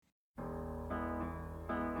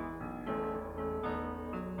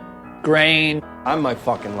grain. I'm my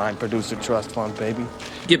fucking line producer trust fund, baby.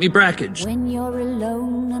 Get me brackage. When you're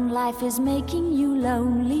alone and life is making you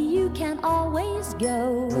lonely, you can always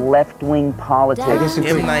go. Left-wing politics.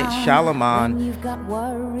 M. Night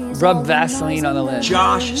Shyamalan. Rub Vaseline on the lid.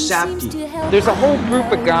 Josh Sapke. There's a whole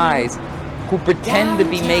group of guys who pretend to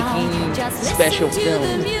be making special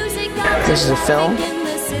films. This is a film?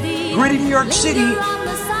 Gritty New York City.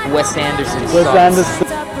 Wes Anderson.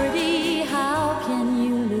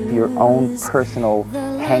 Your own personal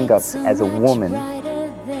hang-ups as a woman.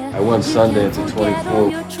 I won Sundance at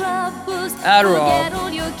 24. Adderall.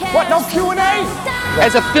 What, no Q&A?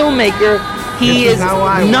 As a filmmaker, he is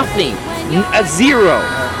nothing. A zero.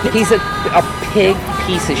 He's a pig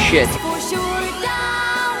piece of shit.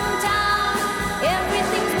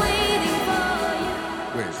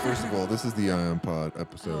 Wait, first of all, this is the Ion Pod,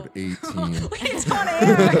 episode 18. It's on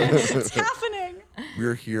air. It's happening.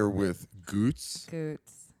 We're here with Goots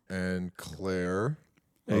Goots. and Claire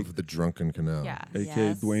of the Drunken Canal. Yeah.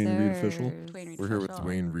 A.K.A. Dwayne Reed Official. We're here with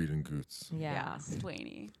Dwayne Reed and Goots. Yeah.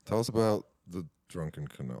 Dwayne. Tell us about the Drunken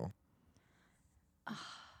Canal.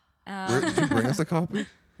 Did you bring us a copy?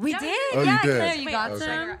 We did. Oh, yeah, you did? Claire, you Wait, got okay.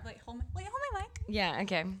 some. Hold my mic. Yeah,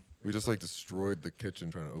 okay. We just destroyed the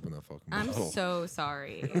kitchen trying to open that fucking I'm bottle. so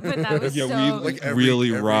sorry. But that was Yeah, so... we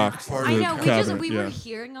really rocked the I know, cabinet. we were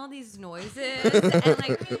hearing all these noises and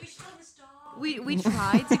we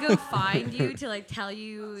tried to go find you to tell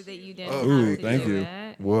you that you didn't have to thank do you.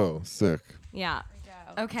 it. Whoa, sick. Yeah.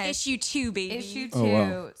 Okay. Issue 2, baby. Issue 2. Oh,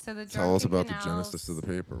 wow. So the Tell us Drunken about the Canals- genesis of the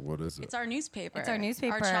paper. What is it? It's our newspaper. It's our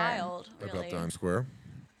newspaper. Our child, About really. Times Square?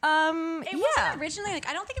 It wasn't originally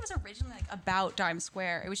I don't think it was originally about Times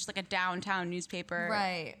Square. It was just a downtown newspaper.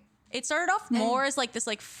 Right. It started off more as this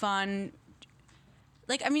fun.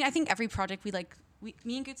 I think every project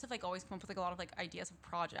me and Goots have always come up with a lot of ideas of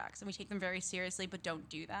projects, and we take them very seriously, but don't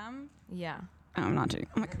do them. Yeah. Oh, I'm not doing.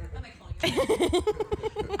 I'm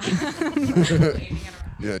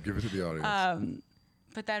Yeah, give it to the audience.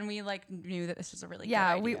 But then we knew that this was a really good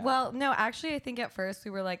Yeah, idea. no, actually I think at first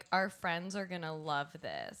we were our friends are going to love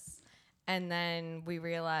this. And then we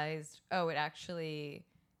realized, it actually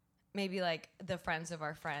maybe the friends of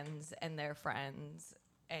our friends and their friends,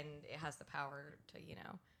 and it has the power to,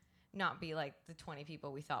 not be the 20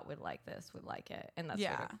 people we thought would like this would like it. And that's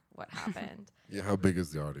sort of what happened. Yeah, how big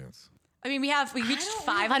is the audience? I mean, we reached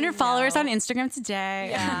 500 followers on Instagram today.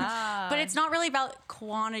 Yeah. But it's not really about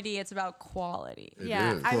quantity, it's about quality. It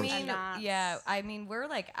Yeah, is. I mean, we're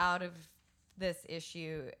out of this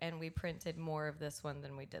issue, and we printed more of this one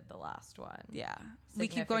than we did the last one. Yeah. We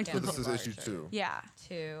keep going to So the this is issue 2. Yeah.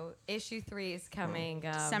 2. Issue 3 is coming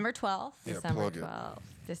December 12th. Yeah, December plug it. 12th.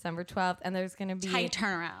 December 12th, and there's going to be Tight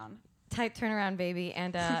turnaround. tight turnaround, baby,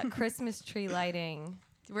 and Christmas tree lighting.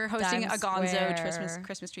 We're hosting Times a Gonzo Square.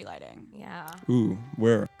 Christmas tree lighting. Yeah, Ooh,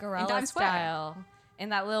 where? gorilla Times Square. style. In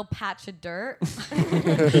that little patch of dirt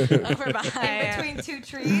Over by. in between 2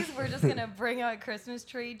 trees, we're just gonna bring out a Christmas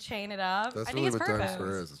tree, chain it up. That's I really think what it's Times perfect.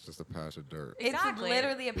 Square is. It's just a patch of dirt. Exactly. It's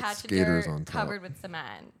literally a patch of skaters dirt on top. covered with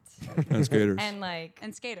cement And skaters. and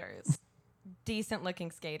And skaters. decent looking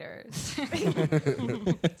skaters,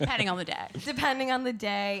 Depending on the day. depending on the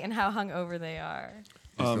day and how hungover they are.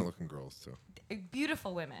 Decent looking girls, too.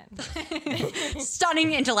 Beautiful women.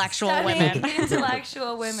 Stunning intellectual Stunning, women.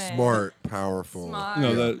 intellectual women. Smart, powerful. Smart.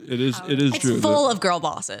 No, that it is It's true. full of girl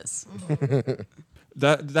bosses.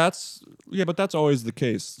 That's but that's always the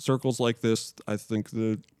case. Circles like this, I think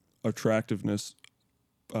the attractiveness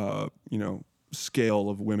scale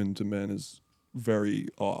of women to men is very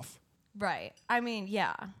off. Right. I mean,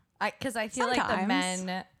 yeah. Because I feel like the Sometimes.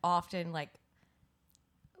 men often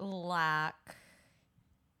lack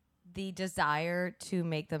the desire to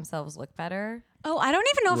make themselves look better. Oh, I don't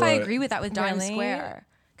even know if I Right. agree with that with Times Really? Square.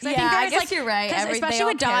 Yeah, I guess you're right. 'cause They especially all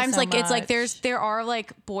with care Dimes, so it's much. there are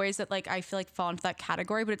boys that I feel fall into that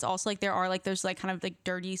category, but it's also there are there's kind of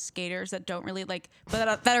dirty skaters that don't really but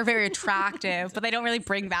that are very attractive, but they don't really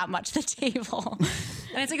bring that much to the table.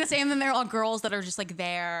 And it's the same. Then there are all girls that are just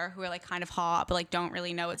there who are kind of hot, but don't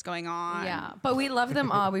really know what's going on. Yeah. But we love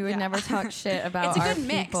them all. We would never talk shit about It's a our good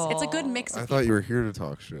mix. people. It's a good mix. I Of thought you were here to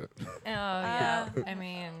talk shit. Oh, yeah. I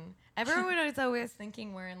mean, everyone is always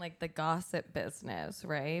thinking we're in the gossip business,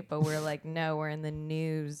 right? But we're no, we're in the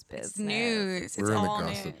news business. It's news. We're it's in the all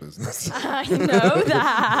gossip news. business. I know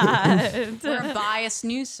that. We're a biased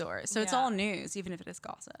news source, so it's all news, even if it is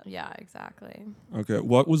gossip. Yeah, exactly. Okay,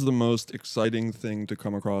 what was the most exciting thing to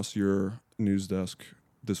come across your news desk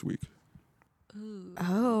this week?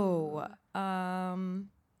 Oh, I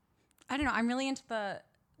don't know. I'm really into the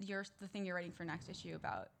thing you're writing for next issue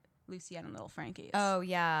about Lucienne and Little Frankie's. Oh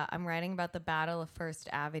yeah, I'm writing about the Battle of First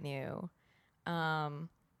Avenue,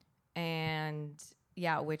 and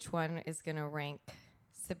yeah, which one is gonna rank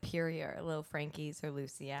superior, Little Frankie's or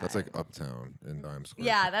Lucienne? That's like Uptown in Times Square.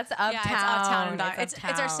 Yeah, that's Uptown. Yeah, it's Uptown. It's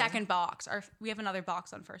our Uptown. second box. We have another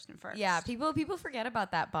box on First and First. Yeah, people forget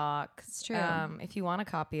about that box. It's true. If you want a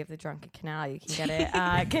copy of the Drunken Canal, you can get it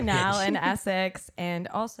at Canal in Essex, and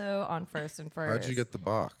also on First and First. How'd you get the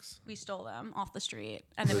box? We stole them off the street,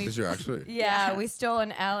 and then Did you actually? Yeah, Yes. we stole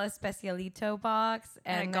an El Especialito box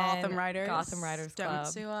and and Gotham then Writers. Gotham Writers Don't Club.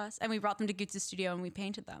 sue us. And we brought them to Goots' studio and we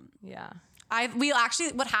painted them. Yeah.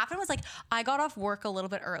 What happened was like I got off work a little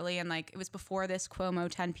bit early and like it was before this Cuomo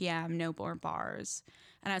 10 p.m. no more bars,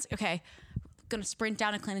 and I was like, okay, gonna sprint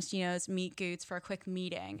down to Clandestino's, meet Goots for a quick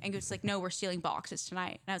meeting, and Goots like, no, we're stealing boxes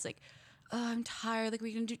tonight, and I was like, oh, I'm tired, like,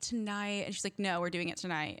 we're gonna do it tonight, and she's like, no, we're doing it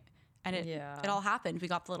tonight, and it all happened. We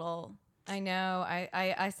got the little. I know.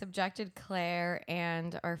 I subjected Claire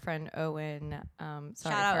and our friend Owen.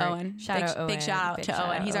 Shout out Owen. Owen. Big shout out to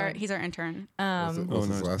Owen. He's our intern. What's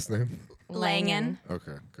his last name? Langan.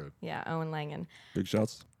 Okay, good. Yeah, Owen Langan. Big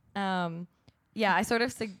shouts. Yeah, I sort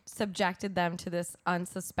of subjected them to this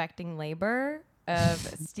unsuspecting labor of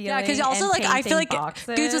stealing. Yeah, because also and like I feel like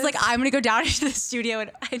boxes. Goots was like, I'm gonna go down into the studio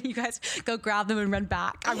and you guys go grab them and run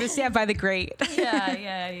back. I'm gonna stand by the grate.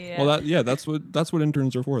 Yeah. Well, that's what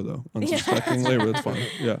interns are for, though. Unsuspecting labor. That's fine.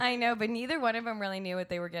 Yeah. I know, but neither one of them really knew what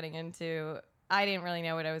they were getting into. I didn't really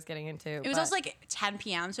know what I was getting into. It was also like 10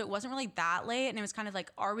 p.m., so it wasn't really that late, and it was kind of like,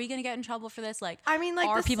 are we gonna get in trouble for this? Like, I mean, like,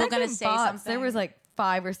 are the people gonna second say box, something? There was like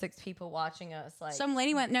 5 or 6 people watching us. Like, some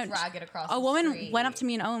lady went drag it across. A the woman street. went up to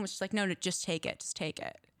me and Owen was just like, no, just take it, just take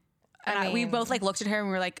it. And we mean- both like looked at her and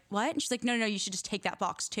we were like, what? And she's like, no, you should just take that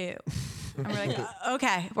box too. And we're like,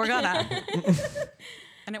 okay, we're gonna.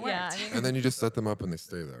 And it worked. Yeah, I mean, And then you just set them up and they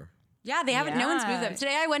stay there. Yeah, they haven't. No one's moved Yeah. them.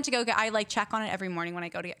 Today I went to go get. I like check on it every morning when I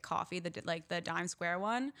go to get coffee. The Dime Square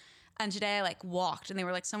one. And today I like walked and they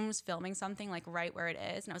were like, someone was filming something like right where it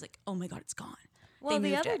is, and I was like, oh my god, it's gone. well, They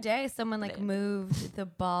the moved other it. day, someone like moved the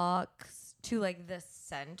box to like the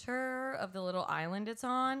center of the little island it's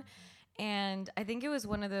on, and I think it was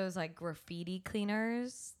one of those like graffiti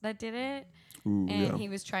cleaners that did it. Ooh, And yeah. he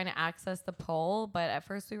was trying to access the pole, but at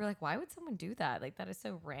first we were like, why would someone do that? Like, that is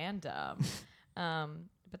so random.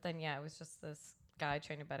 But then, yeah, it was just this guy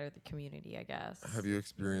trying to better the community, I guess. Have you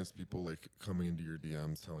experienced people like coming into your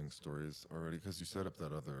DMs telling stories already? Because you set up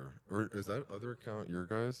that other, or is that other account your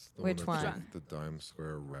guys? The Which that's one? like the Dime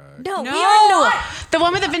Square Rag. No, No, we are not. the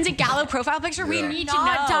one with the Vincent Gallo profile picture. We Yeah. need to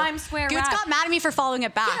Not know. Times Square Goots Rag. got mad at me for following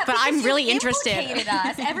it back, Yeah, but because I'm you really interested. implicated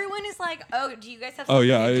us. Everyone is like, oh, do you guys have Oh something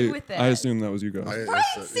yeah, to do with this? I assume that was you guys. Right?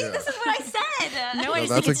 See, this is what I said. No, I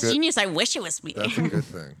just that's think a it's good- genius. I wish it was me. That's a good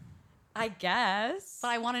thing. I guess. But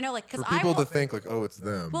I want to know, like, because For people to think like, oh, it's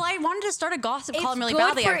them. Well, I wanted to start a gossip It's column really good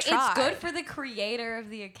badly. for- I tried. It's good for the creator of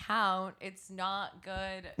the account. It's not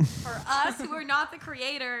good for us who are not the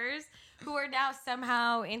creators, who are now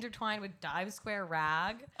somehow intertwined with Dime Square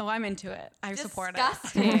Rag. Oh, I'm into it. I support it.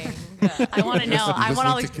 Disgusting. I want to know. You I just want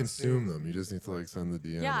all need the. to consume them. You just need to like send the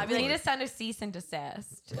DM. Yeah, I'd be We like- need to send a cease and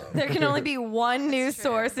desist. There can only be one news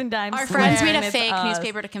source in Dime Our Square. friends made and a it's fake us.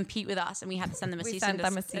 newspaper to compete with us, and we had to send them a We cease sent and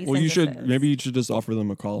them a desist. cease Well, and you should desist. maybe you should just offer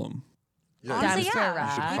them a column. Yeah, Honestly, Dime Square yeah.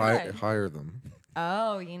 you should Rag. hire them.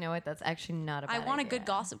 Oh, you know what? That's actually not a bad I want a idea. good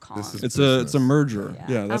gossip column. This is It's a business. merger.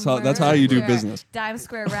 Yeah, that's how you do merger. business. Dime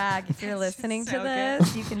Square Rag, if you're listening to so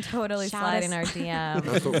this, you can totally Shout slide us. in our DM.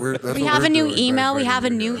 That's what we're. That's We what have we're a new doing by email. We inviting have a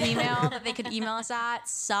you new here. email that they could email us at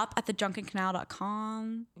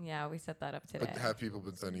sup@thedrunkencanal.com. Yeah, we set that up today. But have people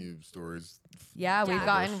been sending you stories? Yeah, we've Yeah.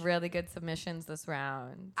 gotten really good submissions this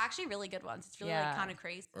round. Actually, really good ones. It's really Yeah. like kind of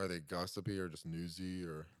crazy. Are they gossipy or just newsy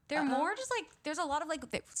or? They're more just like there's a lot of like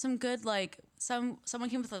some good like someone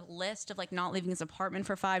came up with a list of like not leaving his apartment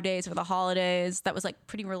for 5 days for the holidays. That was like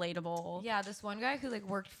pretty relatable. Yeah, this one guy who like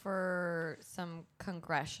worked for some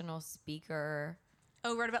congressional speaker.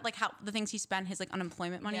 Oh, wrote about like how the things he spent his like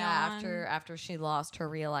unemployment money Yeah, on. after she lost her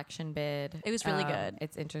re-election bid. It was really good.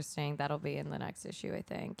 It's interesting. That'll be in the next issue, I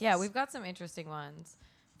think. Yeah, we've got some interesting ones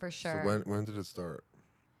for sure. So when did it start?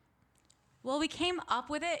 Well, we came up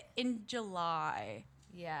with it in July.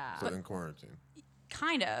 Yeah. So in quarantine.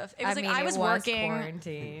 Kind of. It was I like mean, I was it working.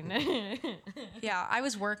 quarantine. Yeah, I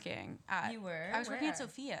was working. You were? I was working at Where?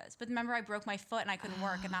 Sophia's, but remember I broke my foot and I couldn't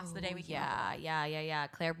work, and that's the day we came. up with Yeah.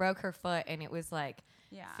 Claire broke her foot, and it was like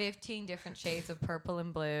Yeah. 15 different shades of purple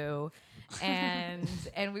and blue.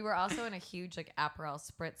 and we were also in a huge like Aperol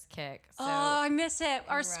spritz kick. So, I miss it.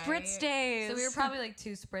 Our right? spritz days. So we were probably like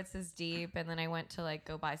 2 spritzes deep, and then I went to like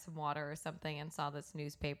go buy some water or something, and saw this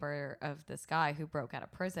newspaper of this guy who broke out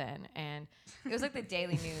of prison, and it was like the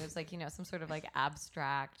Daily News, like some sort of like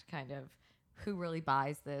abstract kind of who really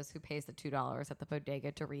buys this, who pays the $2 at the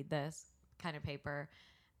bodega to read this kind of paper,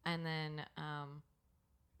 and then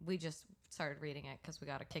we just started reading it because we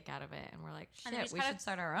got a kick out of it, and we're like, shit, we should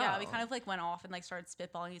start our own. Yeah, we kind of like went off and like started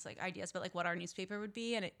spitballing these like ideas about like what our newspaper would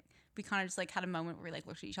be, and we kind of just like had a moment where we like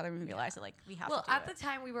looked at each other and we realized that like we have to do at it. the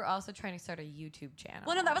time we were also trying to start a YouTube channel.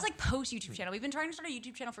 Well, no, that was like post YouTube channel. We've been trying to start a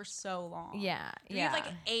YouTube channel for so long. Yeah, We have like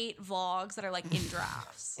 8 vlogs that are like in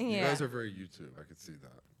drafts. You guys are very YouTube. I could see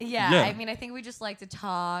that. Yeah, I mean, I think we just like to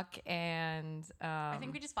talk, and I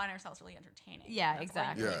think we just find ourselves really entertaining. Yeah, That's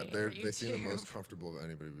exactly. Yeah, they seem the most comfortable of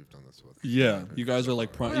anybody we've done this with. Yeah, you guys are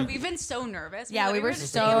like We've been so nervous. Yeah, we were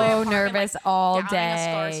just so sitting in my apartment, nervous like, all downing a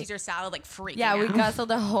Star day. Caesar salad, like freaking Yeah, we out. guzzled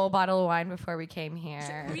a whole bottle of wine before we came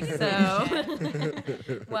here. So,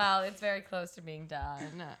 well, it's very close to being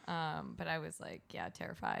done. But I was like,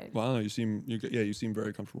 terrified. Wow, you seem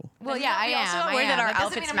very comfortable. Well, And yeah, I we also am. got worried that our That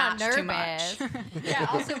doesn't mean outfits I'm not matched too nervous. Yeah.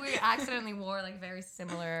 Also, we accidentally wore like very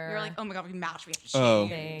similar. We were like, oh my god, we match. We have to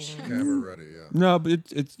change. things. Camera ready, yeah. No, but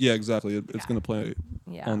it's exactly. It's gonna play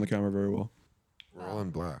on the camera very well. We're all in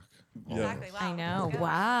black. Exactly. Wow. I know.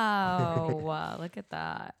 Wow. Wow. Look at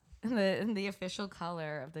that. The official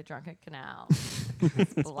color of the Drunken Canal.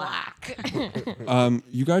 It's black.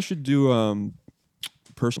 You guys should do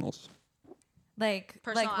personals. like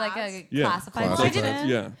Personal like ads? a Yeah, classified classified section? ads,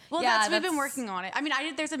 yeah. Well, Yeah, we've been that's- working on it. I mean,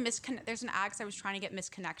 there's an ad because I was trying to get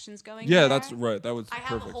misconnections going. Yeah, there. that's right. That was I have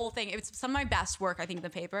perfect. the whole thing. It's some of my best work, I think, in the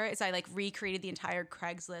paper. Is I like recreated the entire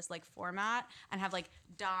Craigslist like format and have like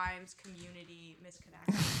dimes, community,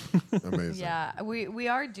 misconnections. Amazing. Yeah, we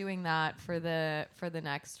are doing that for the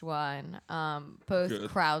next one. Both Good.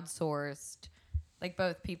 crowdsourced, like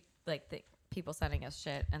both people like the people sending us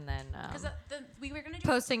shit, and then Because we were gonna do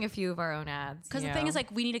posting a few of our own ads. Because the thing is,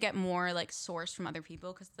 like, we need to get more like sourced from other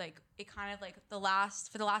people. Because like it kind of like for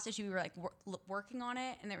the last issue, we were like working on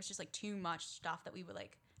it, and there was just like too much stuff that we would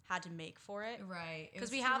like had to make for it. right?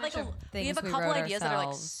 Because we have like we have a couple ideas that are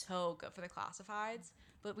like so good for the classifieds,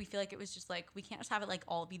 but we feel like it was just like we can't just have it like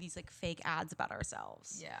all be these like fake ads about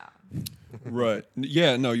ourselves. Yeah, Right.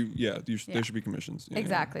 Yeah. No. There should be commissions. Yeah.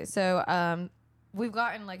 exactly. So we've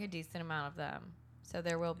gotten like a decent amount of them. So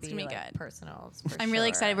there will be gonna be like good. personals. For I'm really sure.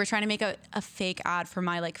 excited. We're trying to make a fake ad for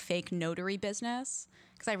my like fake notary business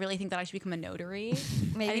because I really think that I should become a notary.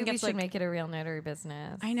 I Maybe think we it's, should like- make it a real notary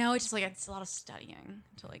business. I know it's just like it's a lot of studying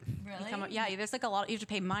to like become. Yeah, there's like a lot. You have to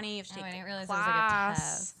pay money. You have to take I didn't realize class. it was like a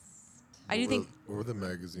test. I do think. What were the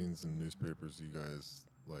magazines and newspapers you guys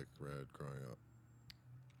like read growing up?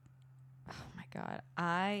 Oh my god,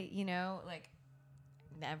 I like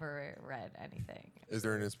never read anything. Is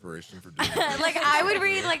there an inspiration for doing Like I would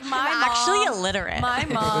read like my I'm mom. actually illiterate. My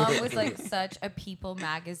mom was like such a People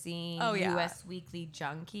magazine, Oh, yeah. US Weekly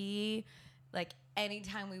junkie. Like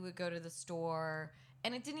anytime we would go to the store,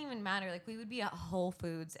 and it didn't even matter. Like we would be at Whole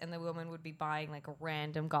Foods, and the woman would be buying like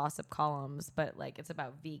random gossip columns, but like it's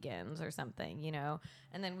about vegans or something,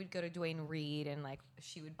 And then we'd go to Duane Reade, and like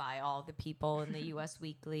she would buy all the People in the US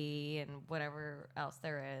Weekly and whatever else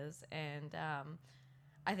there is. And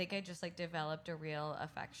I think I just like developed a real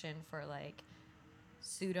affection for like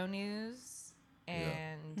pseudo news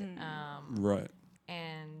and Right.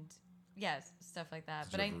 and yes, stuff like that.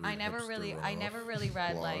 Did But you ever I read never hipster really runoff?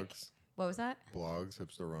 read like Blogs? what was that? Blogs,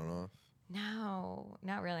 hipster runoff. No,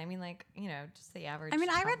 not really. I mean, like just the average. I mean,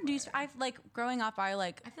 I read Tumblr. news. I've like growing up. I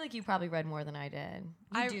I feel like you probably read more than I did.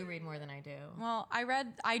 You do read more than I do. well,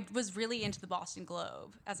 I was really into the Boston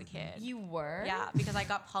Globe as a kid. You were? Yeah, because I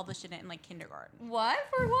got published in it in like kindergarten. What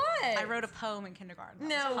for? What? I wrote a poem in kindergarten.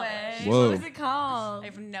 that No was way. published. Whoa. What was it called? I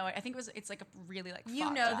have no. I think it's like a really like. You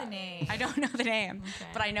fucked know the up- name. I don't know the name, Okay.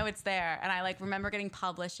 but I know it's there, and I like remember getting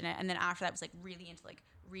published in it, and then after that, I was like really into like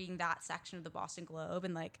reading that section of the Boston Globe,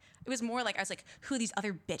 and like it was more like I was like, who are these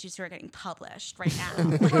other bitches who are getting published right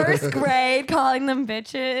now? First grade, calling them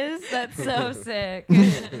bitches. That's so sick.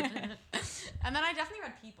 And then I definitely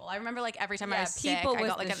read People. I remember like every time I Yeah, was sick, People I was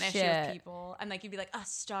got like the an issue shit. of People, and like you'd be like,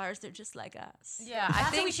 us stars, they're just like us. Yeah, That's I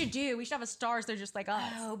what we think. should do. We should have a stars, they're just like us.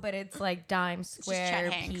 Oh, but it's like Dime just Square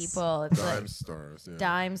Chet Hanks. people. It's Dime like stars. Yeah.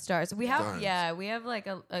 Dime Stars. We have, Dimes. we have like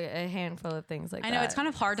a handful of things like I that. know it's kind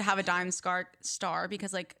of hard to have a dime star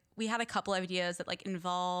because like we had a couple of ideas that like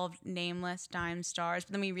involved nameless dime stars,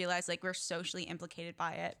 but then we realized like we're socially implicated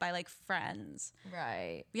by it by like friends.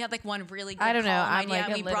 right. We had like one really good I don't know, column I'm, idea, like,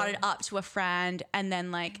 and a we brought it little- up to a friend, and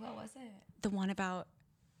then like What was it? the one about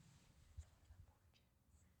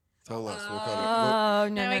Tell us. We'll cut it. Oh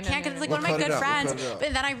no, I can't because it's like one of my We'll cut good it out, we'll friends. cut it out.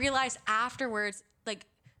 But then I realized afterwards, like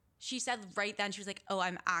she said right then, she was like, "Oh,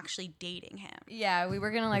 I'm actually dating him." Yeah, we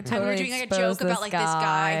were gonna like And we totally were doing like a expose joke about like this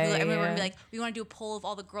guy, who, and we were gonna be yeah. like, we want to do a poll of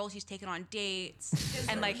all the girls he's taken on dates,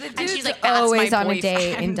 and like, The and dude's she's like, that's always my on a date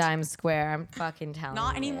in boyfriend. Times Square. I'm fucking telling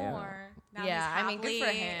Not you. anymore. Now Yeah, he's I mean, good for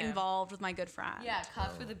happily him. involved with my good friend. Yeah,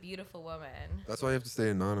 cuffed with a beautiful woman. That's why you have to stay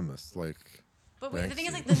anonymous. Like. But the thing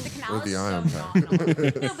is, like, Banksy. the canal Or is the so Iron not Man.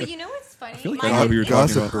 anonymous. No, but you know what's funny? feel like My- I know who you're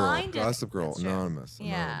talking Gossip about. Girl. Kind of. Gossip Girl. Anonymous.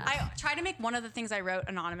 Yeah. I tried to make one of the things I wrote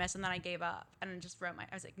anonymous, and then I gave up and just wrote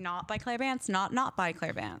I was like, not by Claire Vance, not by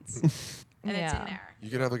Claire Vance, and it's in Yeah. there. You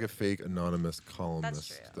could have like a fake anonymous columnist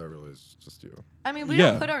true. that really is just you. I mean, we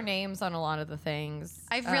Yeah. don't put our names on a lot of the things.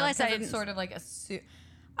 I've realized I 'cause it's didn't- sort of like assume.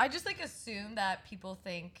 I just like assume that people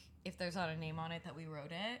think if there's not a name on it that we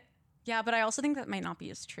wrote it. Yeah, but I also think that might not be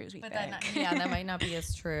as true as we But think. that might not be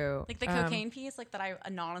as true. Like the cocaine piece, like that I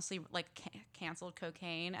anonymously like canceled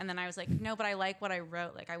cocaine, and then I was like, no, but I like what I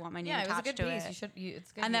wrote. Like I want my name Yeah, it was a attached good to piece. it. You should.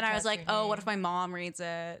 It's good. And you then I was attach like, your oh, what name. if my mom reads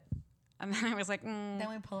it? And then I was like, Then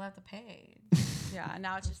we pull out the page. yeah.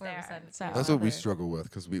 Now it's just Before we there. send it to So. you. That's what we Right. struggle with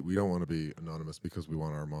because we don't want to be anonymous because we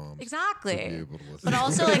want our moms Exactly. to be able to listen. But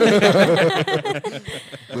also like, Literally,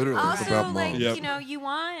 it's about Also, like moms. Yep. you know, you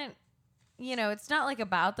want. You know, it's not like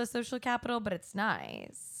about the social capital, but it's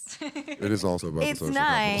nice. It is also about It's the social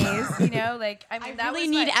capital. nice, you know. Like I mean, I that really was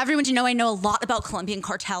need my- everyone to know I know a lot about Colombian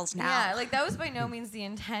cartels now. Yeah, like that was by no means the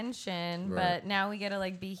intention, Right. but now we get to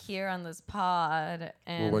like be here on this pod,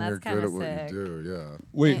 and Well, when you're that's kind good of at what sick. you do, yeah.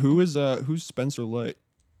 Wait, who's Spencer Light?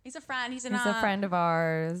 He's a friend. He's in He's a friend of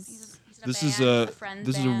ours. He's in This band, is a friend's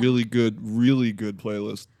this is a band. really good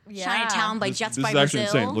playlist. Yeah. Chinatown by This, Jets this by is actually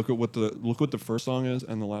Brazil. insane. Look what the first song is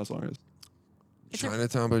and the last song is. It's a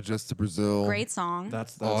Chinatown by Just to Brazil. Great song.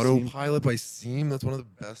 That's Autopilot by Seam. That's one of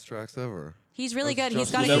the best tracks ever. He's really That's good.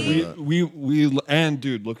 He's just got what a that we and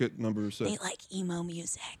dude, look at number 6. They like emo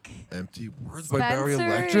music. Empty Words by Barry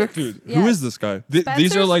Spencer- Electric. Dude, Yes. who is this guy? These are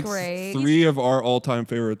Spencer's like great. 3 of our all-time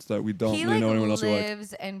favorites that we don't He really like know anyone else who likes.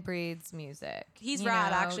 lives and breathes music. He's you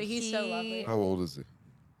rad, know? actually. He's so lovely. How old is he?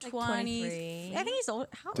 20. I think he's old.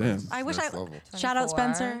 How old Damn. is- I wish Next I. level. Shout out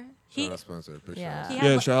 24. Spencer. He, Shout out Spencer. Big Yeah. shout out. he Yeah,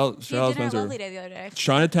 had, shout out he Spencer. had dinner at Lovely Day the other day.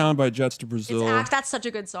 Chinatown by Jets to Brazil. That's such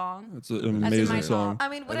a good song. It's an in amazing my song. I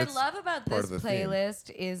mean, what And I it's love about part this of the theme.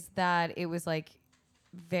 playlist is that it was like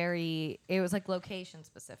it was like location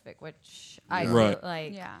specific, which I feel Right.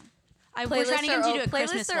 like. Yeah. We're trying to get him to do a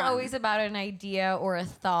Christmas playlists are one. always about an idea or a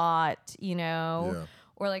thought, you know, Yeah.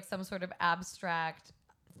 or like some sort of abstract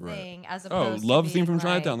Right. thing as Oh, opposed love to theme being from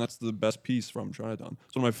Chinatown. like- That's the best piece from Chinatown.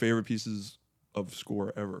 It's one of my favorite pieces of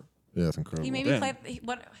score ever. Yeah, it's incredible. He made me Damn. play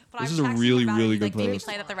what I This was is a texting really, him about really it. good Like, made me playlist.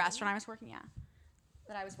 play it at the restaurant I was working at.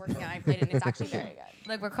 That I was working at. I played it, and it's actually very good.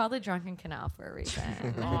 Like we're called the Drunken Canal for a reason.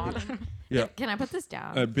 Yeah. Can I put this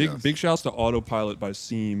down? Big shouts to Autopilot by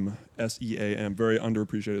Seam, SEAM. Very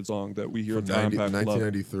underappreciated song that we hear From at Time Pack love.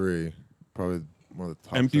 1993. Probably one of the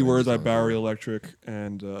top. Empty 70 Words by songs Barry ever. Electric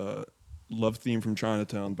and Love Theme from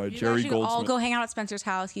Chinatown by You Jerry guys should all Goldsmith. go hang out at Spencer's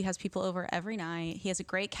house. He has people over every night. He has a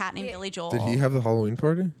great cat named Billy Joel. Did he have the Halloween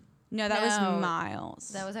party? No, that No. was Miles.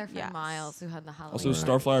 That was our friend Yes. Miles who had the Halloween. Also,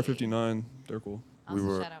 Starflyer 59. They're cool.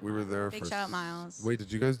 Also, shout out We were there Big for. shout out Miles. Wait, did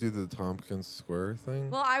you guys do the Tompkins Square thing?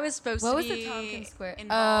 Well, I was supposed What to was be the Tompkins Square-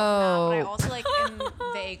 involved in that, but I Oh. also like am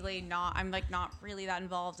vaguely not. I'm like not really that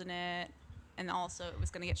involved in it, and also it was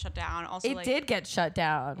gonna get shut down. Also, It like, did get shut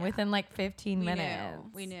down within like 15 we minutes.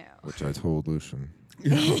 Knew. We knew. Which I told Lucian.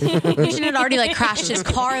 Lucian had already like crashed his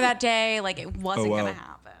car that day. Like it wasn't Oh, wow. gonna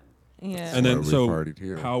happen. Yeah. And then, why we so partied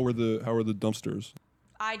here. how were the dumpsters?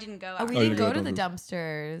 I didn't go. Oh, we actually. didn't you go didn't to the go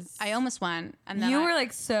dumpsters. I almost went, and then You I- were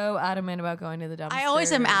like so adamant about going to the dumpsters. I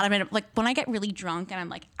always am adamant. Like when I get really drunk and I'm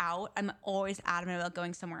like out, I'm always adamant about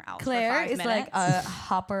going somewhere else. Claire for 5 is minutes. like a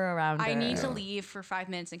hopper around. I need to leave for 5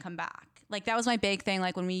 minutes and come back. Like that was my big thing.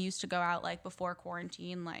 Like when we used to go out, like before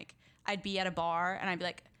quarantine, like I'd be at a bar and I'd be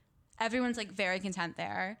like, everyone's like very content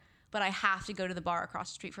there, but I have to go to the bar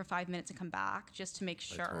across the street for 5 minutes and come back just to make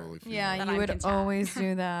sure. totally feel Yeah, that you I'm would content. always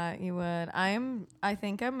do that. You would. I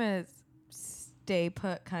think I'm a stay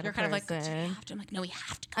put kind You're of kind of like, person. do you have to? I'm like, no, we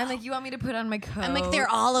have to go. I'm like, you want me to put on my coat? I'm like, they're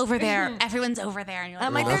all over there. Everyone's over there. And you're like,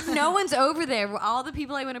 I'm like, well, there's no one's over there. All the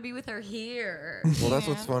people I want to be with are here. Well, that's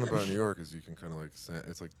what's fun about New York is you can kind of like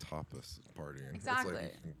it's like tapas partying. Exactly. It's,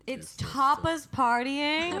 like you can It's taste it. tapas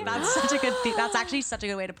partying. that's such a good. That's actually such a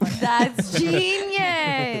good way to put it. That's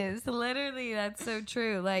genius. Literally, that's so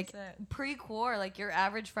true. Like pre-quar, like your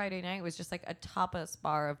average Friday night was just like a tapas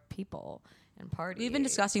bar of people and parties. We've been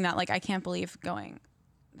discussing that. Like, I can't believe going.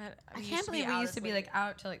 That I can't believe we used to be like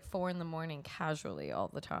out till like 4 a.m. casually all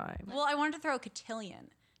the time. Well, I wanted to throw a cotillion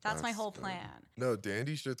That's my whole plan. No,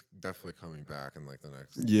 Dandy shit's definitely coming back in like the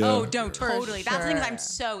next. Yeah. Oh, no, year. totally. That's the thing is I'm sure.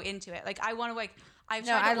 so into it. Like I want to like I've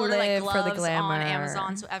No, tried to I order like live for the gloves on glamour.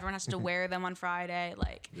 Amazon, so everyone has to wear them on Friday.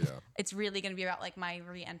 Like, Yeah. it's really gonna be about like my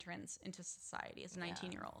re-entrance into society as a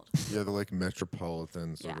 19-year-old. Yeah, the like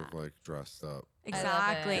metropolitan sort Yeah. of like dressed up.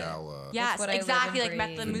 Exactly. Gala. Yes, what I live exactly. and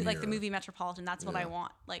Like breathe. like the movie Metropolitan. That's what I Yeah.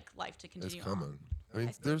 want. Like life to It's continue. coming. I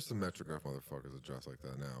mean, there's some Metrograph motherfuckers that dress like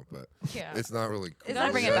that now, but Yeah. it's not really cool. Is Gotta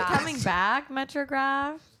that bring it shit back. coming back,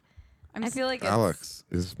 Metrograph? I feel like it's, Alex,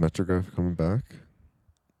 is Metrograph coming back?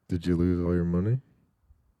 Did you lose all your money?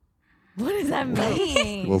 what does that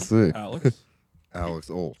mean? We'll see. Alex. Alex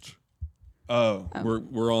Olch. Oh,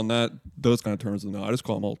 we're on those kind of terms now. I just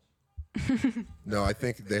call them old. No, I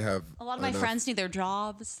think they have A lot of my enough- friends need their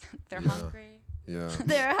jobs. They're Yeah. hungry. Yeah.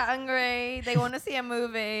 They're hungry. They want to see a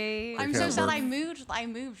movie. I'm so can't sad. work. I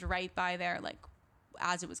moved right by there, like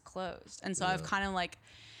as it was closed, and so I've kind of like,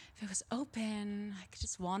 if it was open, I could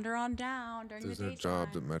just wander on down during There's the no day.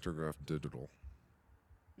 jobs at Metrograph Digital.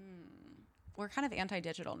 We're kind of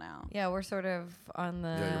anti-digital now. Yeah, we're sort of on the.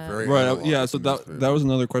 Yeah, you're very Right. analog Yeah. to So newspaper. that was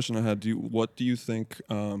another question I had. What do you think?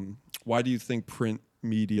 Why do you think print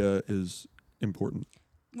media is important?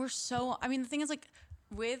 We're so. I mean, the thing is, like,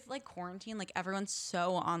 with like quarantine, like everyone's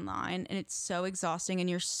so online, and it's so exhausting, and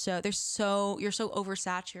you're so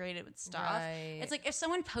oversaturated with stuff. Right. It's like if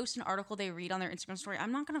someone posts an article they read on their Instagram story,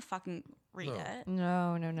 I'm not gonna fucking read it.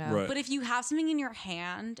 No. Right. But if you have something in your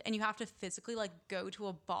hand and you have to physically like go to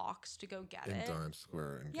a box to go get in it, Times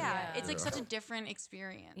Square. And yeah, get it. it's like such a different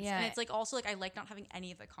experience. Yeah. And it's like also like I like not having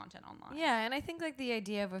any of the content online. Yeah, and I think like the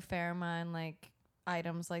idea of ephemera and like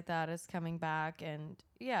items like that is coming back, and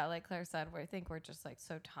yeah, like Claire said, I think we're just like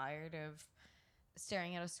so tired of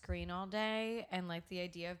staring at a screen all day, and like the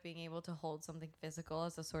idea of being able to hold something physical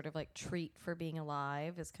as a sort of like treat for being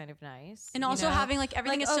alive is kind of nice. And you also know? having like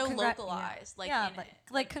everything Like, is oh, so congra- localized. Like yeah, in like,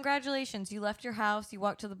 it. like congratulations, you left your house, you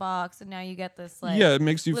walked to the box, and now you get this like Yeah, it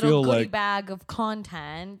makes you little feel goodie like bag of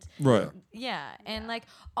content. right. Yeah, and like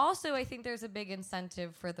also I think there's a big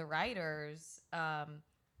incentive for the writers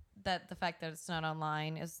that the fact that it's not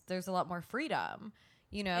online is there's a lot more freedom.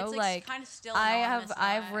 You know, It's, like kind of still I've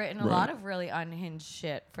anonymous written a Right. lot of really unhinged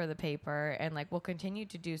shit for the paper, and like will continue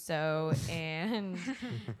to do so, and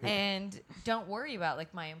and don't worry about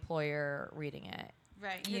like my employer reading it.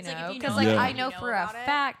 Right. You It's like, know, if you because know like Yeah. I you know for a about it.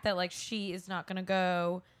 fact that like she is not gonna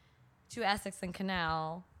go to Essex and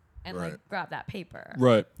Canal and Right. like grab that paper.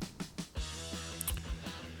 Right.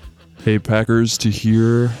 Hey, Packers, to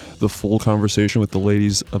hear the full conversation with the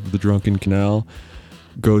ladies of the Drunken Canal,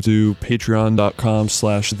 go to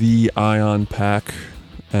patreon.com/theionpack,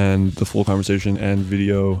 and the full conversation and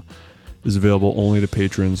video is available only to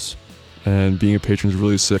patrons. And being a patron is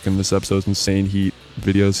really sick, and this episode's insane heat.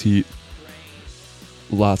 Videos heat.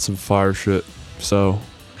 Lots of fire shit. So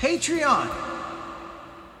Patreon.